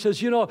with me. And he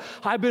says,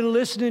 I've been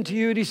listening to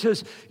you. And he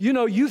says,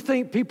 you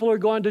think people are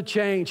going to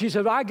change. He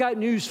said, I got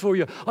news for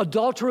you.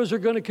 Adulterers are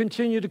going to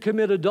continue to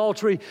commit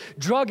adultery.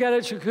 Drug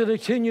addicts are going to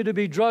continue to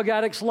be drug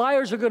addicts.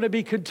 Liars are going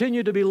to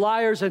continue to be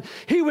liars. And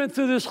he went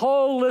through this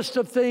whole list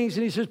of things.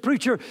 And he says,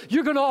 preacher,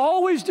 you're going to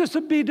always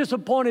be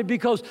disappointed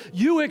because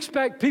you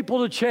expect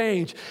people to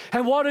change.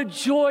 And what a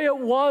joy it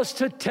was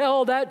to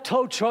tell that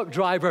tow truck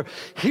driver,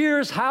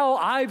 here's how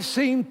I've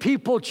seen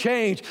people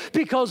change,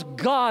 because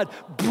God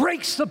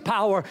breaks the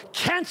power,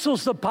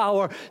 cancels the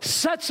power,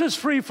 sets us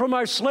free from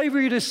our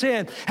slavery to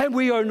sin, and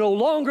we are no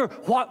longer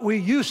what we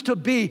used to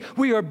be.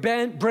 We are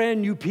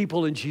brand new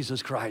people in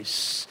Jesus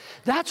Christ.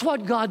 That's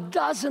what God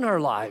does in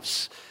our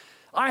lives.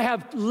 I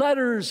have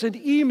letters and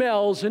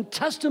emails and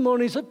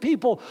testimonies of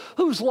people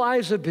whose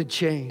lives have been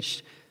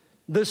changed.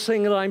 This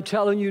thing that I'm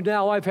telling you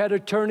now, I've had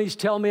attorneys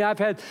tell me, I've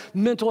had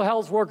mental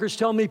health workers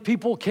tell me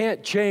people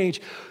can't change.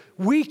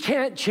 We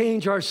can't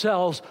change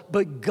ourselves,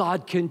 but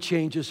God can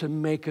change us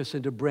and make us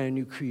into brand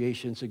new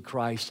creations in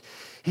Christ.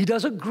 He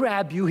doesn't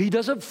grab you. He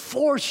doesn't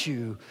force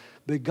you,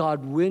 but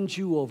God wins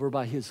you over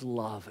by his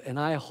love. And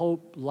I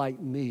hope, like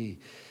me,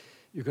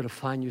 you're going to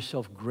find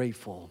yourself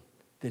grateful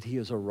that he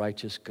is a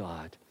righteous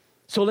God.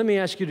 So let me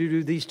ask you to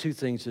do these two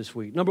things this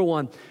week. Number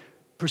one,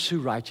 pursue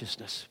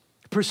righteousness.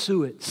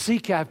 Pursue it.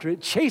 Seek after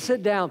it. Chase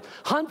it down.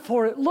 Hunt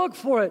for it. Look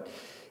for it.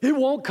 It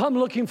won't come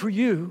looking for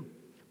you.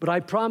 But I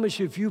promise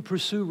you, if you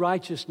pursue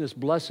righteousness,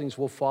 blessings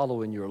will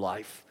follow in your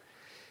life.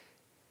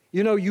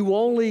 You know, you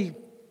only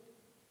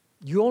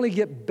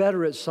get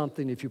better at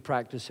something if you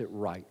practice it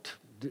right.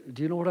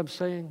 Do you know what I'm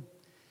saying?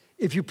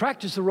 If you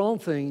practice the wrong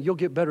thing, you'll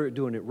get better at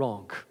doing it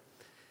wrong.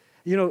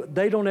 You know,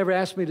 they don't ever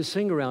ask me to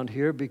sing around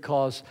here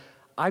because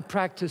I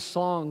practice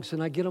songs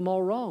and I get them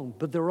all wrong,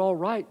 but they're all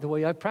right the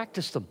way I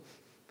practice them.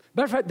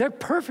 Matter of fact, they're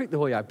perfect the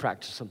way I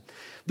practice them.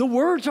 The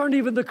words aren't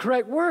even the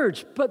correct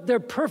words, but they're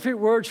perfect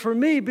words for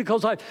me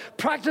because I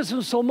practice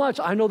them so much.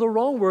 I know the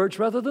wrong words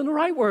rather than the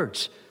right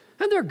words.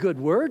 And they're good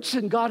words,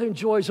 and God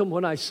enjoys them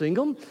when I sing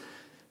them.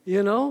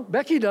 You know,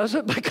 Becky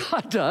doesn't, but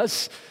God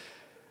does.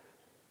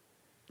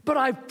 But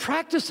I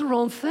practice the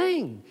wrong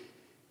thing.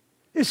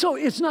 And so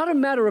it's not a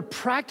matter of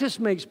practice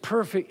makes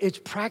perfect. It's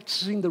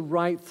practicing the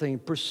right thing.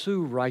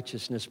 Pursue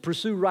righteousness.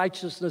 Pursue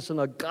righteousness in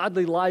a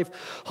godly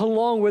life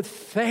along with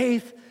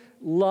faith,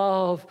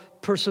 love,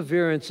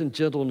 perseverance, and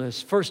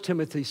gentleness. 1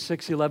 Timothy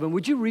 6:11.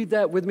 Would you read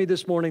that with me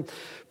this morning?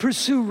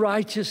 Pursue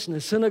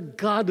righteousness in a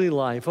godly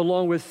life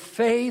along with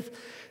faith,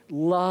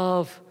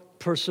 love,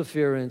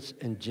 perseverance,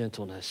 and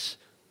gentleness.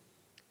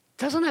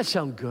 Doesn't that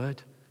sound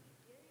good?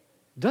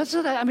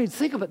 Doesn't that, I mean,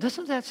 think of it.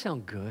 Doesn't that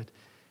sound good?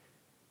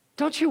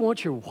 Don't you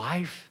want your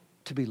wife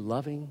to be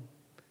loving?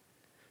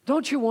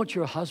 Don't you want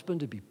your husband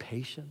to be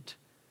patient?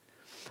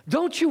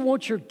 Don't you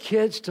want your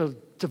kids to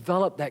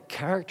develop that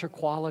character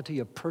quality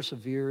of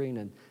persevering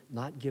and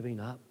not giving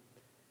up?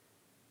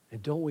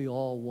 And don't we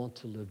all want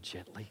to live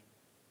gently?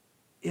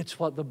 It's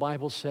what the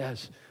Bible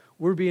says.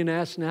 We're being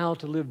asked now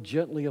to live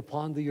gently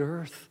upon the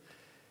earth.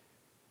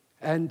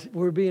 And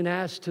we're being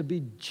asked to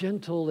be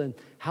gentle in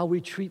how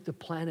we treat the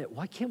planet.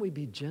 Why can't we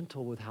be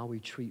gentle with how we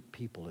treat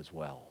people as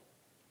well?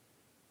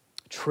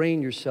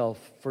 Train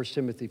yourself, 1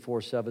 Timothy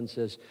 4:7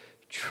 says,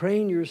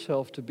 train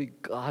yourself to be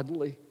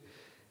godly.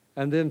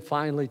 And then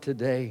finally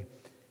today,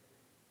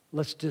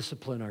 let's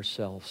discipline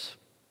ourselves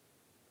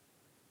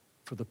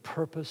for the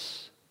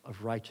purpose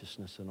of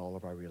righteousness in all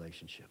of our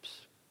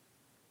relationships.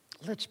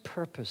 Let's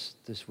purpose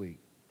this week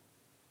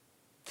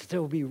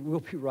that we'll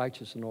be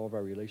righteous in all of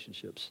our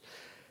relationships.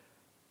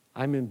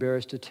 I'm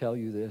embarrassed to tell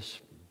you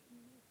this,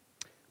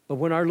 but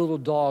when our little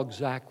dog,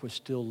 Zach, was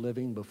still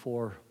living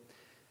before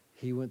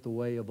he went the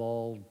way of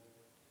all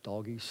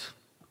doggies,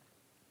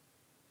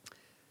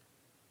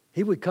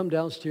 he would come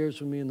downstairs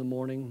with me in the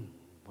morning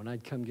when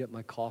I'd come get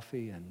my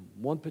coffee. And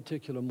one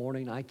particular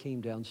morning, I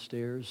came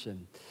downstairs,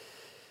 and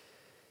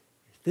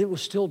it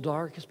was still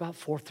dark. It's about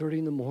 4:30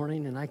 in the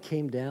morning, and I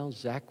came down.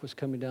 Zach was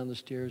coming down the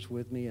stairs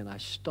with me, and I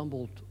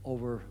stumbled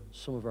over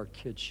some of our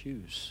kids'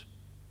 shoes.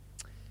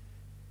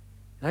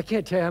 And I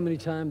can't tell you how many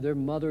times their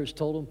mothers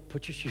told them,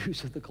 put your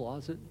shoes in the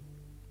closet.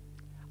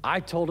 I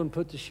told them,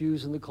 put the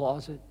shoes in the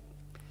closet.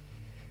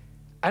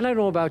 And I don't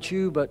know about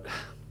you, but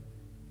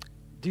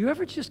do you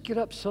ever just get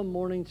up some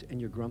mornings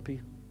and you're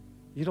grumpy?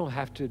 You don't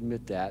have to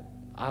admit that.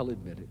 I'll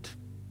admit it.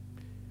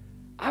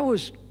 I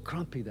was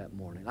grumpy that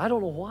morning. I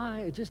don't know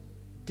why. It just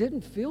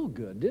didn't feel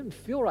good. It didn't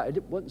feel right.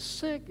 It wasn't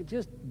sick. It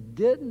just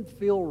didn't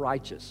feel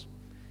righteous.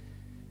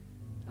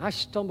 I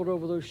stumbled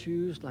over those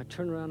shoes, and I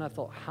turned around and I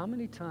thought, how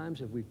many times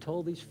have we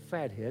told these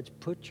fatheads,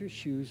 put your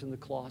shoes in the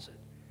closet?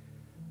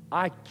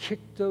 I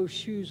kicked those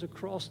shoes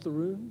across the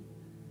room.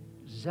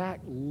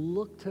 Zach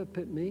looked up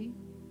at me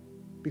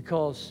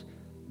because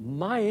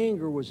my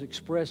anger was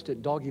expressed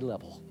at doggy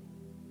level.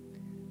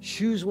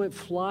 Shoes went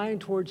flying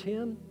towards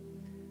him.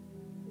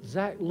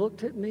 Zach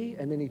looked at me,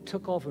 and then he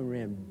took off and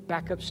ran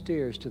back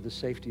upstairs to the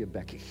safety of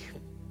Becky.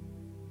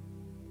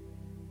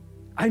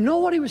 I know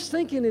what he was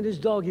thinking in his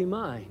doggy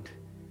mind.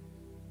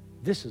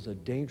 This is a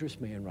dangerous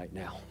man right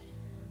now.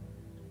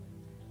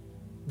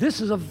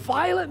 This is a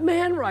violent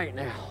man right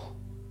now.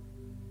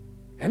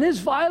 And his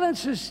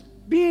violence is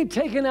being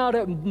taken out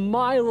at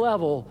my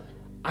level.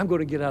 I'm going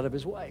to get out of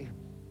his way.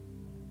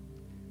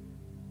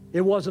 It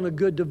wasn't a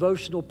good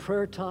devotional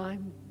prayer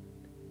time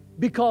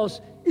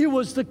because it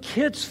was the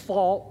kids'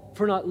 fault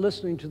for not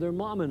listening to their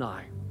mom and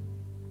I.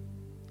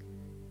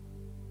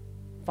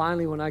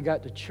 Finally, when I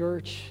got to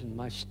church and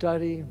my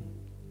study,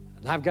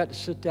 and I've got to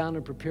sit down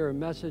and prepare a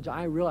message,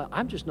 I realized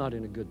I'm just not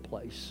in a good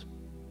place.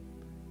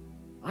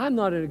 So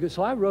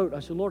I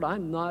said, Lord,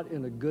 I'm not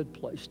in a good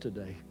place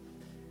today.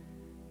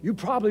 You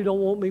probably don't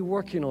want me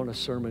working on a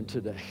sermon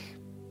today.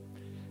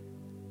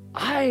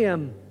 I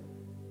am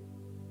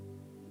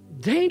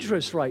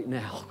dangerous right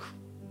now.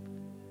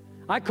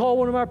 I called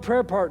one of our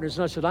prayer partners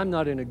and I said, I'm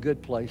not in a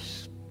good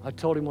place. I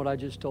told him what I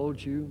just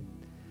told you.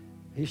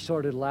 He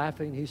started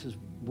laughing. He says,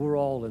 we're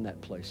all in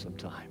that place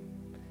sometime.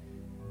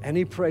 And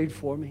he prayed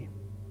for me.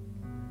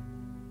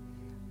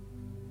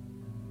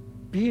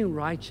 being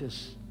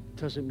righteous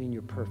doesn't mean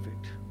you're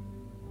perfect.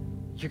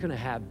 You're going to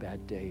have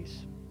bad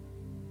days.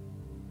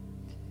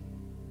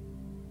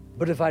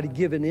 But if I'd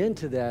given in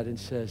to that and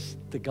says,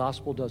 the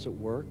gospel doesn't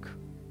work,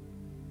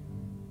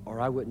 or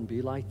I wouldn't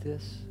be like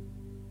this.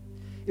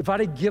 If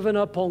I'd have given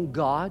up on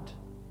God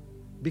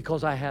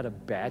because I had a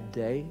bad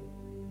day,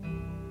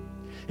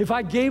 if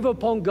I gave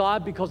up on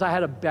God because I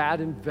had a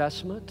bad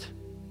investment,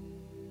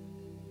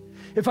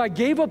 if I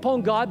gave up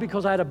on God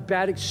because I had a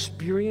bad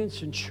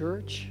experience in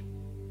church,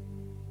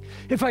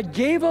 if I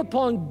gave up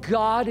on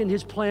God and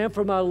His plan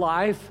for my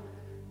life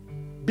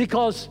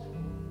because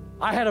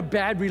I had a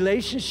bad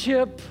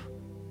relationship,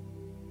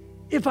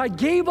 if I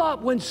gave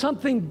up when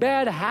something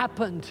bad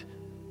happened,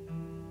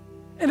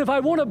 and if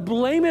I want to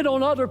blame it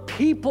on other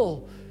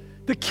people,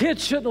 the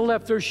kids shouldn't have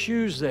left their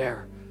shoes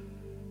there.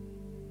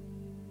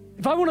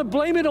 If I want to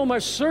blame it on my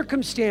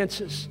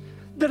circumstances,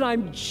 then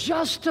I'm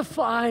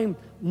justifying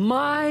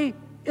my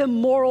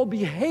immoral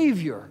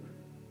behavior.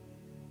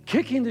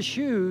 Kicking the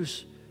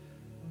shoes,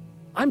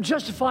 I'm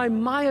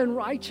justifying my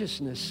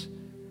unrighteousness.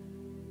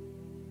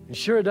 And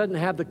sure, it doesn't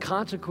have the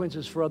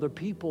consequences for other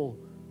people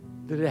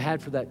that it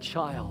had for that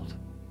child.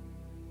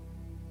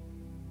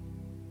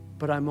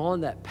 But I'm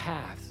on that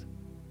path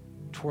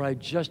to where I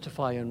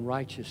justify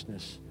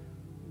unrighteousness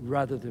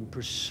rather than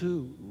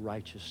pursue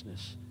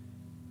righteousness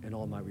in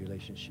all my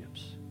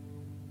relationships.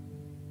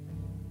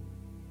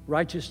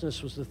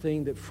 Righteousness was the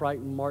thing that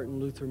frightened Martin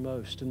Luther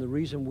most. And the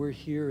reason we're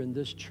here in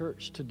this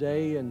church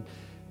today, and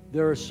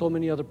there are so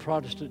many other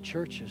Protestant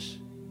churches,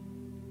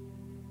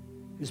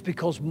 is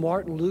because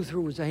Martin Luther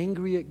was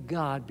angry at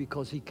God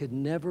because he could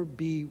never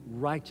be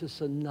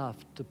righteous enough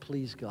to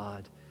please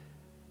God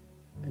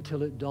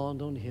until it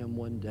dawned on him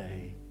one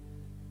day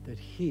that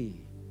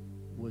he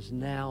was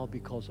now,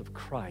 because of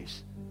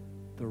Christ,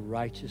 the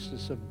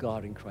righteousness of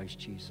God in Christ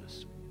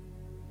Jesus.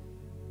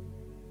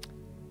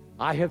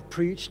 I have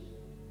preached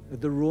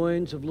at the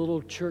ruins of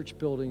little church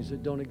buildings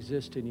that don't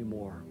exist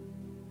anymore,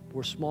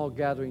 where small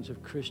gatherings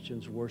of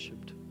Christians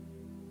worshiped.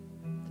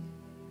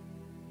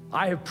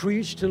 I have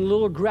preached in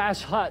little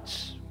grass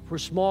huts where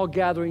small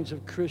gatherings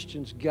of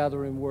Christians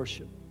gather and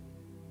worship.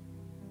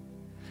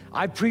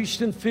 I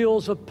preached in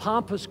fields of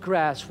pampas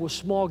grass where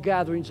small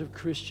gatherings of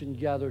Christians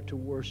gather to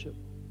worship.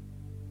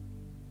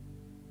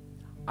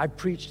 I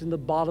preached in the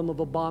bottom of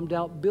a bombed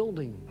out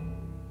building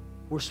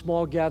where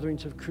small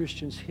gatherings of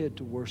Christians hid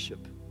to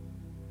worship.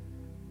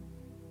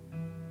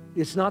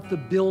 It's not the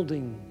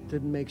building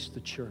that makes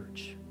the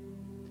church.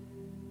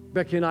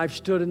 Becky and I have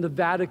stood in the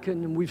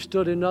Vatican, and we've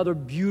stood in other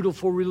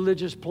beautiful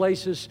religious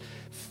places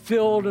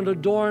filled and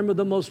adorned with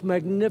the most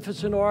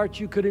magnificent art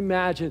you could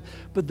imagine.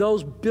 But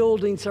those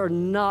buildings are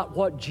not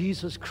what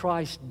Jesus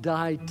Christ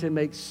died to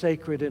make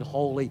sacred and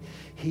holy.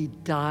 He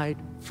died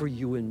for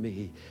you and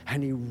me,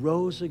 and He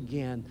rose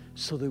again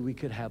so that we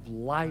could have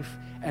life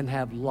and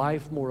have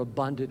life more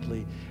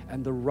abundantly.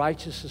 And the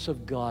righteousness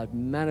of God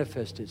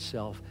manifest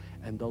itself,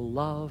 and the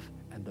love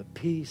and the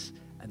peace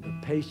and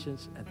the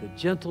patience and the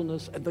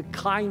gentleness and the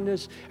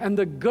kindness and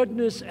the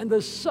goodness and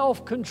the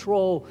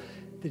self-control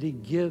that He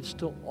gives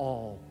to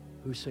all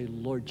who say,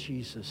 Lord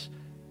Jesus,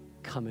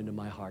 come into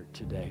my heart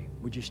today.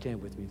 Would you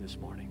stand with me this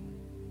morning?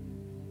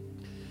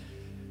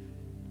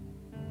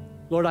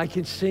 Lord, I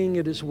can sing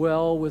it as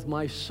well with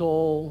my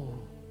soul,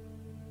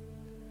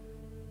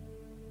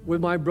 with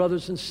my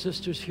brothers and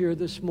sisters here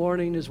this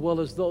morning as well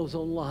as those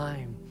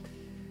online,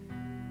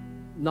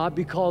 not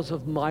because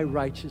of my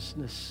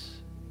righteousness,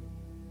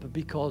 but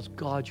because,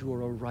 God, you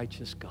are a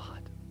righteous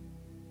God.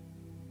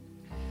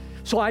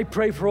 So I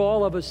pray for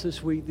all of us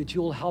this week that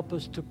you'll help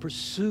us to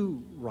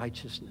pursue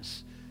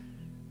righteousness.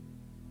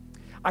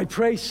 I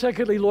pray,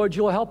 secondly, Lord,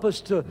 you'll help us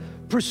to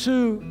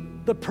pursue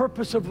the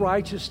purpose of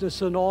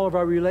righteousness in all of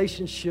our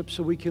relationships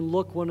so we can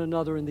look one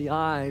another in the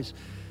eyes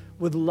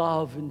with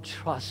love and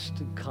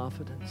trust and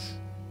confidence.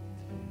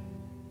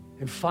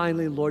 And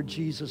finally, Lord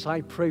Jesus,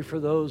 I pray for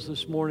those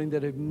this morning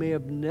that may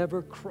have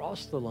never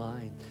crossed the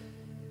line.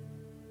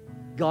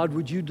 God,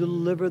 would you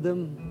deliver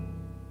them?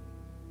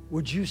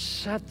 Would you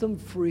set them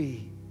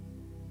free?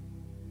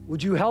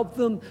 Would you help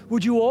them?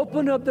 Would you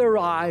open up their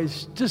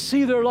eyes to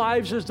see their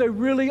lives as they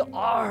really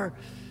are?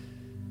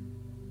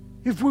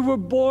 If we were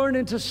born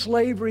into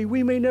slavery,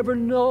 we may never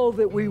know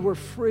that we were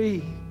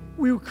free.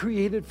 We were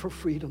created for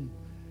freedom.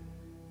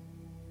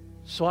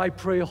 So I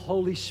pray,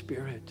 Holy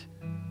Spirit,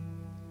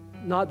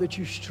 not that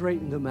you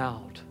straighten them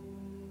out,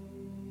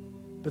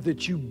 but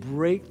that you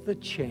break the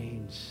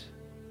chains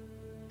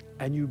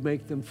and you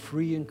make them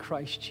free in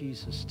Christ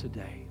Jesus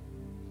today.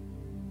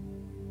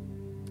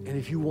 And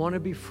if you want to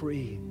be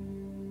free,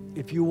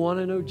 if you want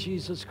to know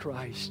Jesus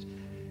Christ,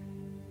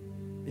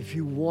 if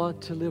you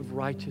want to live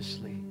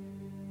righteously,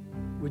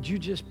 would you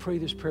just pray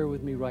this prayer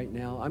with me right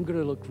now? I'm going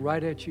to look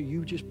right at you.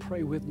 You just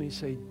pray with me.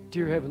 Say,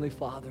 Dear Heavenly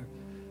Father,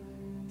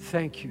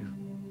 thank you.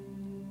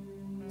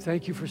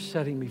 Thank you for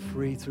setting me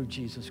free through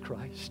Jesus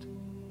Christ.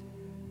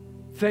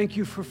 Thank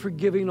you for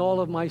forgiving all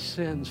of my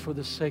sins for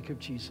the sake of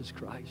Jesus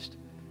Christ.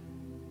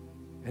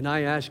 And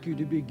I ask you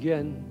to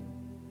begin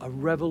a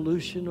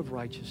revolution of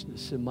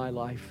righteousness in my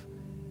life.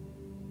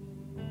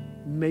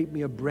 Make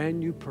me a brand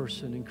new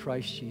person in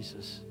Christ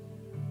Jesus.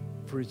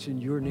 For it's in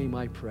your name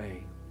I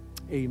pray.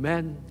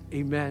 Amen,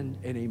 amen,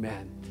 and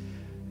amen.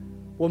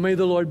 Well, may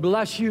the Lord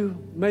bless you.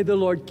 May the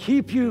Lord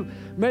keep you.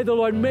 May the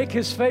Lord make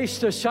his face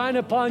to shine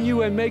upon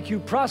you and make you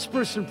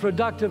prosperous and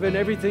productive in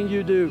everything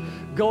you do.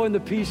 Go in the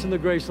peace and the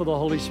grace of the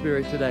Holy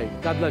Spirit today.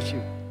 God bless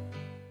you.